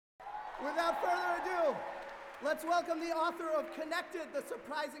Without further ado, let's welcome the author of Connected, The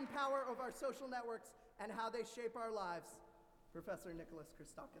Surprising Power of Our Social Networks and How They Shape Our Lives, Professor Nicholas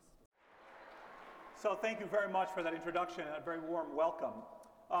Christakis. So thank you very much for that introduction and a very warm welcome.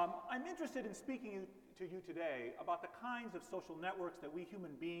 I'm interested in speaking to you today about the kinds of social networks that we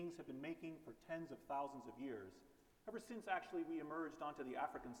human beings have been making for tens of thousands of years, ever since actually we emerged onto the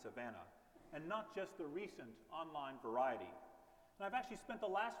African savanna, and not just the recent online variety. And I've actually spent the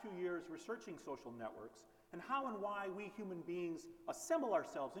last few years researching social networks and how and why we human beings assemble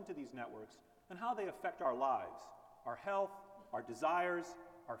ourselves into these networks and how they affect our lives, our health, our desires,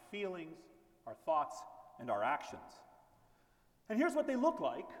 our feelings, our thoughts, and our actions. And here's what they look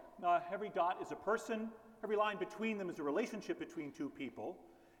like. Every dot is a person. Every line between them is a relationship between two people.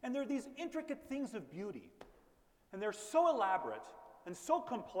 And they're these intricate things of beauty. And they're so elaborate and so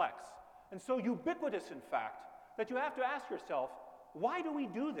complex and so ubiquitous, in fact, that you have to ask yourself, why do we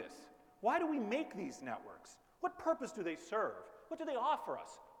do this? Why do we make these networks? What purpose do they serve? What do they offer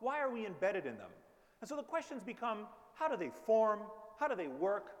us? Why are we embedded in them? And so the questions become, how do they form? How do they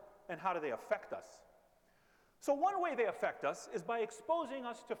work? And how do they affect us? So one way they affect us is by exposing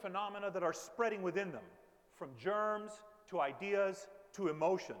us to phenomena that are spreading within them, from germs to ideas to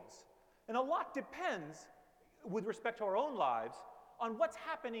emotions. And a lot depends, with respect to our own lives, on what's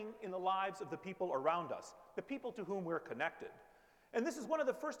happening in the lives of the people around us, the people to whom we're connected. And this is one of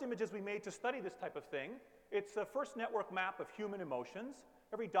the first images we made to study this type of thing. It's the first network map of human emotions.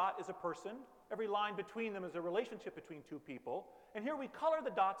 Every dot is a person. Every line between them is a relationship between two people. And here we color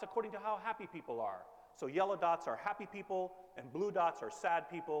the dots according to how happy people are. So yellow dots are happy people, and blue dots are sad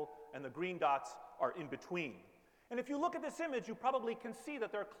people, and the green dots are in between. And if you look at this image, you probably can see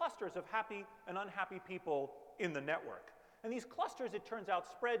that there are clusters of happy and unhappy people in the network. And these clusters, it turns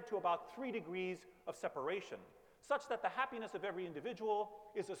out, spread to about 3 degrees of separation, such that the happiness of every individual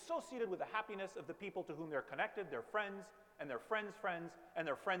is associated with the happiness of the people to whom they're connected, their friends, and their friends' friends, and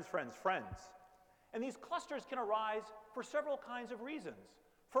their friends' friends' friends. And these clusters can arise for several kinds of reasons.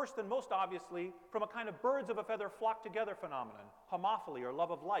 First and most obviously, from a kind of birds of a feather flock together phenomenon, homophily or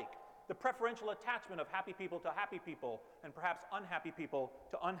love of like, the preferential attachment of happy people to happy people, and perhaps unhappy people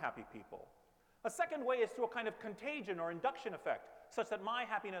to unhappy people. A second way is through a kind of contagion or induction effect, such that my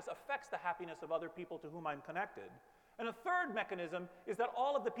happiness affects the happiness of other people to whom I'm connected. And a third mechanism is that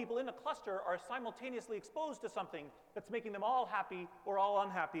all of the people in a cluster are simultaneously exposed to something that's making them all happy or all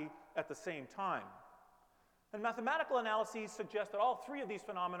unhappy at the same time. And mathematical analyses suggest that all 3 of these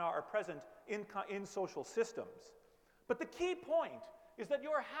phenomena are present in social systems. But the key point is that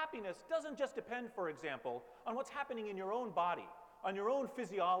your happiness doesn't just depend, for example, on what's happening in your own body, on your own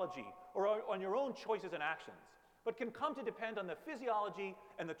physiology, or on your own choices and actions, but can come to depend on the physiology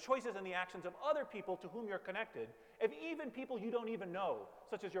and the choices and the actions of other people to whom you're connected, and even people you don't even know,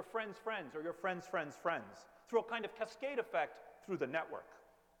 such as your friends' friends or your friends' friends' friends, through a kind of cascade effect through the network.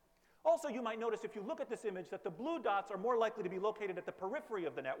 Also, you might notice if you look at this image that the blue dots are more likely to be located at the periphery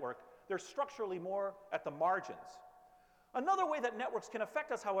of the network. They're structurally more at the margins. Another way that networks can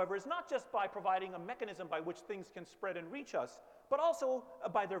affect us, however, is not just by providing a mechanism by which things can spread and reach us, but also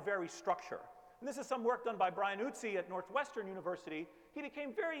by their very structure. And this is some work done by Brian Utsi at Northwestern University. He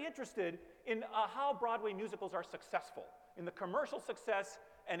became very interested in how Broadway musicals are successful, in the commercial success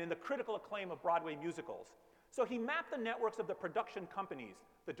and in the critical acclaim of Broadway musicals. So he mapped the networks of the production companies,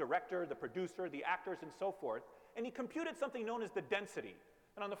 the director, the producer, the actors, and so forth, and he computed something known as the density.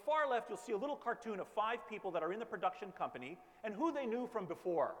 And on the far left, you'll see a little cartoon of 5 people that are in the production company and who they knew from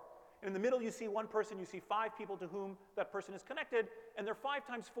before. And in the middle, you see one person, you see 5 people to whom that person is connected, and they're 5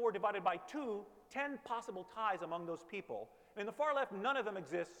 times 4 divided by 2, 10 possible ties among those people. And in the far left, none of them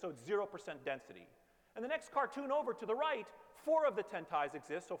exist, so it's 0% density. And the next cartoon over to the right, 4 of the 10 ties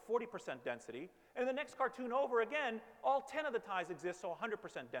exist, so 40% density. And the next cartoon over again, all 10 of the ties exist, so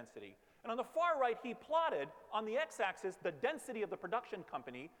 100% density. And on the far right, he plotted on the x-axis the density of the production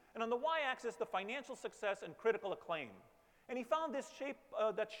company, and on the y-axis the financial success and critical acclaim. And he found this shape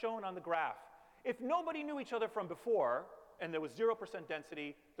that's shown on the graph. If nobody knew each other from before, and there was 0%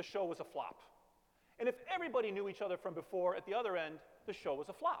 density, the show was a flop. And if everybody knew each other from before, at the other end, the show was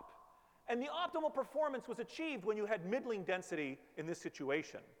a flop. And the optimal performance was achieved when you had middling density in this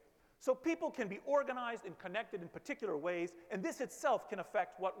situation. So people can be organized and connected in particular ways, and this itself can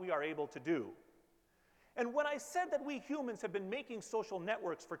affect what we are able to do. And when I said that we humans have been making social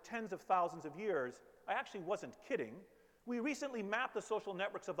networks for tens of thousands of years, I actually wasn't kidding. We recently mapped the social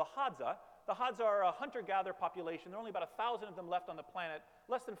networks of the Hadza. The Hadza are a hunter-gatherer population. There are only about 1,000 of them left on the planet.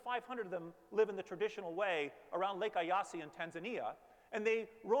 Less than 500 of them live in the traditional way around Lake Eyasi in Tanzania. And they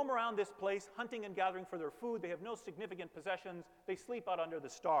roam around this place, hunting and gathering for their food. They have no significant possessions. They sleep out under the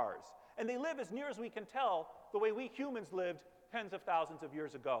stars. And they live, as near as we can tell, the way we humans lived tens of thousands of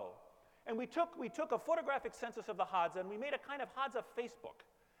years ago. And we took a photographic census of the Hadza, and we made a kind of Hadza Facebook.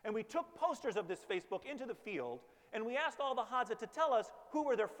 And we took posters of this Facebook into the field, and we asked all the Hadza to tell us who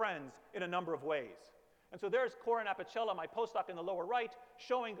were their friends in a number of ways. And so there's Corin Apicella, my postdoc in the lower right,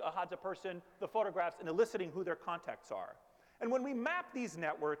 showing a Hadza person the photographs and eliciting who their contacts are. And when we mapped these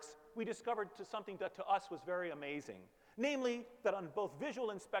networks, we discovered something that to us was very amazing. Namely, that on both visual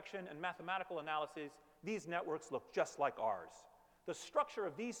inspection and mathematical analysis, these networks look just like ours. The structure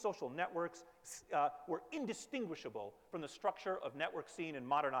of these social networks were indistinguishable from the structure of networks seen in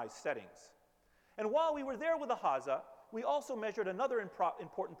modernized settings. And while we were there with the Hadza, we also measured another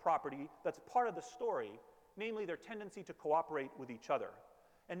important property that's part of the story, namely their tendency to cooperate with each other.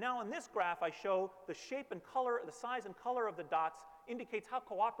 And now in this graph, I show the shape and color, the size and color of the dots indicates how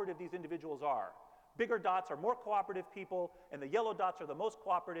cooperative these individuals are. Bigger dots are more cooperative people, and the yellow dots are the most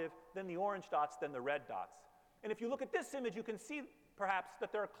cooperative, then the orange dots, then the red dots. And if you look at this image, you can see perhaps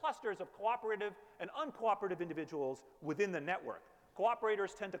that there are clusters of cooperative and uncooperative individuals within the network.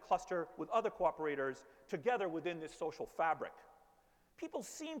 Cooperators tend to cluster with other cooperators together within this social fabric. People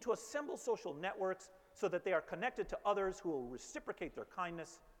seem to assemble social networks so that they are connected to others who will reciprocate their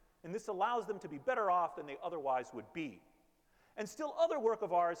kindness, and this allows them to be better off than they otherwise would be. And still other work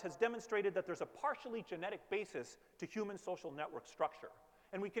of ours has demonstrated that there's a partially genetic basis to human social network structure.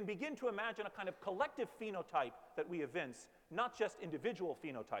 And we can begin to imagine a kind of collective phenotype that we evince, not just individual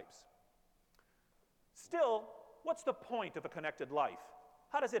phenotypes. Still, what's the point of a connected life?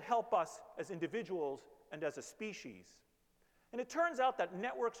 How does it help us as individuals and as a species? And it turns out that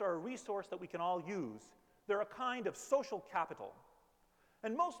networks are a resource that we can all use. They're a kind of social capital.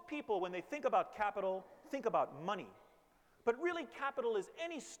 And most people, when they think about capital, think about money. But really, capital is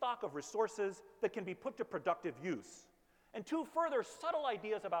any stock of resources that can be put to productive use. And two further subtle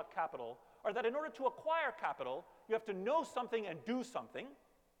ideas about capital are that in order to acquire capital, you have to know something and do something.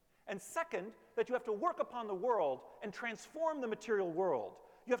 And second, that you have to work upon the world and transform the material world.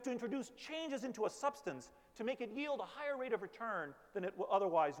 You have to introduce changes into a substance to make it yield a higher rate of return than it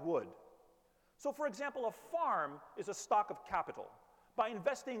otherwise would. So for example, a farm is a stock of capital. By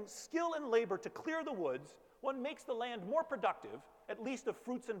investing skill and labor to clear the woods, one makes the land more productive, at least of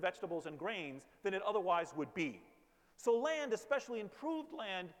fruits and vegetables and grains, than it otherwise would be. So land, especially improved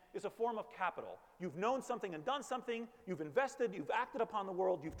land, is a form of capital. You've known something and done something, you've invested, you've acted upon the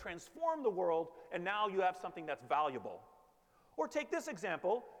world, you've transformed the world, and now you have something that's valuable. Or take this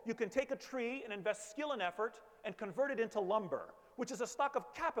example, you can take a tree and invest skill and effort and convert it into lumber, which is a stock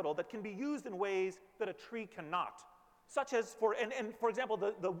of capital that can be used in ways that a tree cannot. Such as, for example,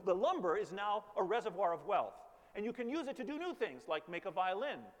 the lumber is now a reservoir of wealth. And you can use it to do new things, like make a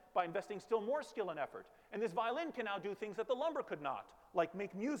violin by investing still more skill and effort. And this violin can now do things that the lumber could not, like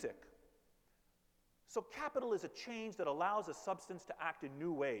make music. So capital is a change that allows a substance to act in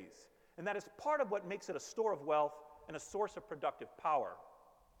new ways. And that is part of what makes it a store of wealth and a source of productive power.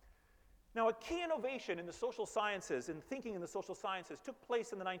 Now, a key innovation in the social sciences, in thinking in the social sciences, took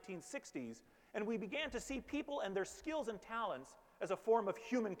place in the 1960s, and we began to see people and their skills and talents as a form of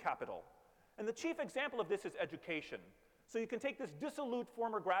human capital. And the chief example of this is education. So you can take this dissolute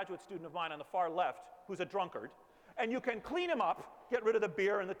former graduate student of mine on the far left, who's a drunkard, and you can clean him up, get rid of the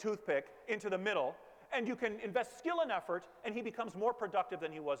beer and the toothpick, into the middle, and you can invest skill and effort, and he becomes more productive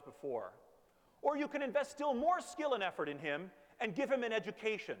than he was before. Or you can invest still more skill and effort in him and give him an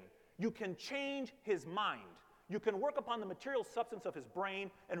education. You can change his mind. You can work upon the material substance of his brain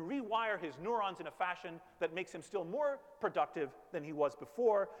and rewire his neurons in a fashion that makes him still more productive than he was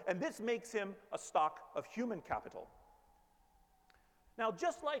before, and this makes him a stock of human capital. Now,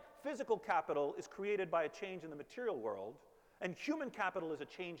 just like physical capital is created by a change in the material world, and human capital is a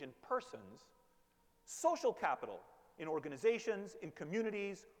change in persons, social capital in organizations, in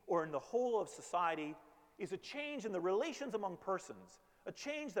communities, or in the whole of society is a change in the relations among persons, a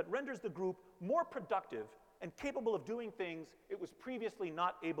change that renders the group more productive and capable of doing things it was previously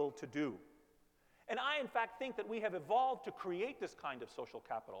not able to do. And I, in fact, think that we have evolved to create this kind of social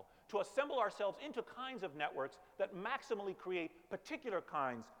capital, to assemble ourselves into kinds of networks that maximally create particular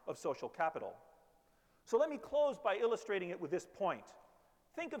kinds of social capital. So let me close by illustrating it with this point.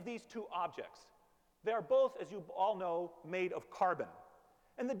 Think of these two objects. They are both, as you all know, made of carbon.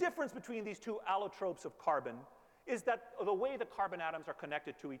 And the difference between these two allotropes of carbon is that the way the carbon atoms are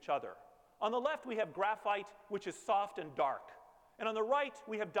connected to each other. On the left, we have graphite, which is soft and dark. And on the right,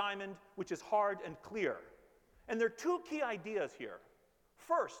 we have diamond, which is hard and clear. And there are two key ideas here.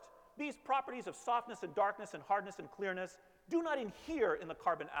 First, these properties of softness and darkness and hardness and clearness do not inhere in the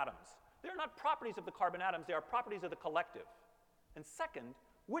carbon atoms. They are not properties of the carbon atoms, they are properties of the collective. And second,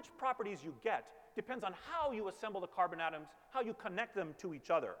 which properties you get depends on how you assemble the carbon atoms, how you connect them to each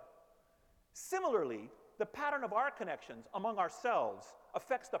other. Similarly, the pattern of our connections among ourselves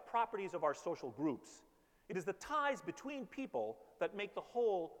affects the properties of our social groups. It is the ties between people that make the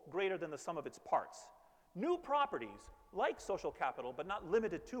whole greater than the sum of its parts. New properties, like social capital, but not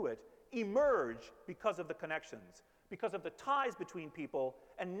limited to it, emerge because of the connections, because of the ties between people,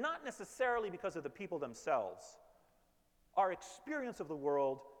 and not necessarily because of the people themselves. Our experience of the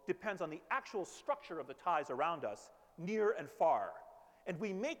world depends on the actual structure of the ties around us, near and far. And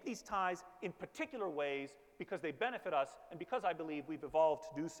we make these ties in particular ways because they benefit us and because I believe we've evolved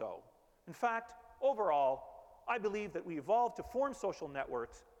to do so. In fact, overall, I believe that we evolved to form social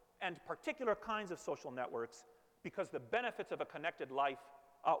networks and particular kinds of social networks because the benefits of a connected life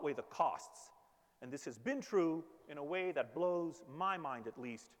outweigh the costs. And this has been true in a way that blows my mind, at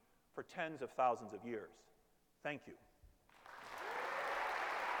least, for tens of thousands of years. Thank you.